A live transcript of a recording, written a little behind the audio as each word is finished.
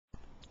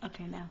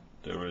Okay, now.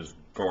 There is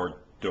guard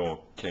dog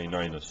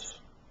caninus,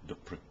 the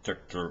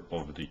protector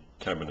of the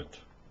cabinet.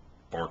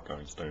 Bark,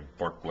 Einstein.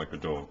 Bark like a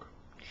dog.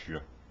 Yeah.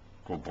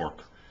 Go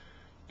bark.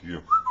 Yeah.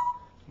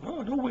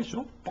 No, don't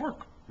whistle.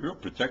 Bark. You're a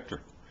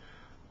protector.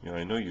 Yeah,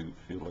 I know you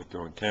feel like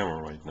you're on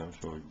camera right now,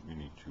 so you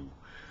need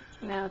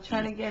to... Now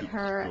try to get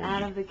her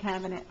out of the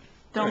cabinet.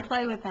 Don't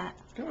play with that.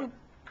 Come on.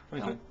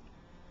 Einstein.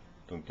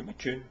 Don't give me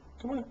chin.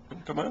 Come on.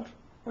 Come out.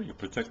 Oh, you're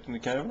protecting the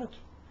cabinet?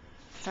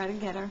 Try to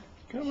get her.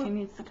 Come She on.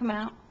 needs to come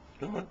out.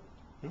 Come on.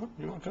 Come on.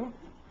 You want to come?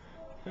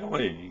 No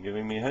way. You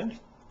giving me a hand?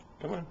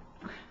 Come on.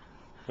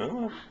 Come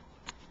on.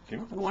 Come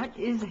on. What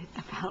is it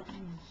about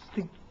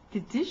the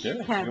dish Yeah, you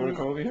want cabinet? to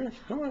come over here?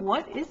 Come on.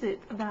 What is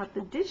it about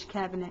the dish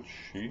cabinet?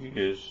 She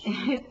is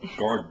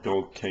guard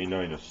dog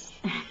caninus,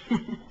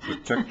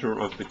 protector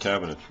of the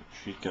cabinet.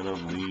 She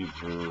cannot leave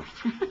her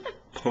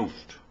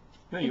post.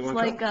 Yeah, you It's want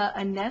like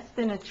a nest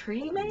in a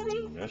tree,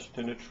 maybe? Nest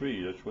in a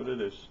tree, that's what it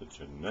is. It's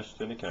a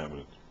nest in a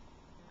cabinet.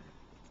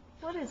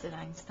 What is it,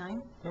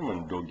 Einstein? Come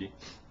on, doggy.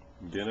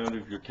 Get out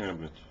of your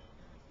cabinet.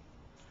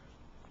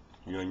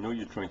 Yeah, I know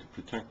you're trying to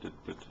protect it,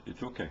 but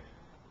it's okay.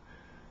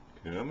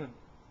 Come on.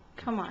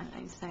 Come on,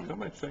 Einstein.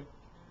 Come on, say.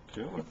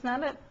 Come on. It's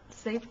not a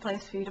safe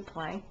place for you to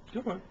play.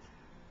 Come on.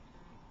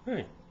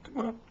 Hey, come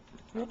on.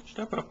 No,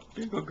 step up.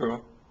 Be a good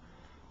girl.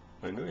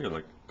 I know you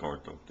like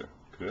guard dog there.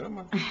 Come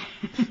on.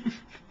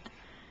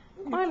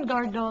 Come on,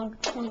 guard dog.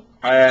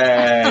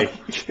 Hey!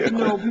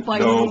 No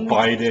biting. No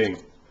biting.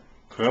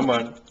 Come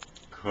on.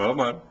 Come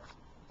on.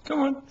 Come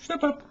on.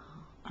 Step up.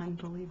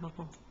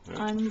 Unbelievable. Yeah,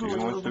 Unbelievable. She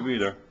wants to be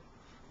there.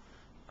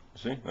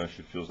 See? Now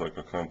she feels like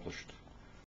accomplished.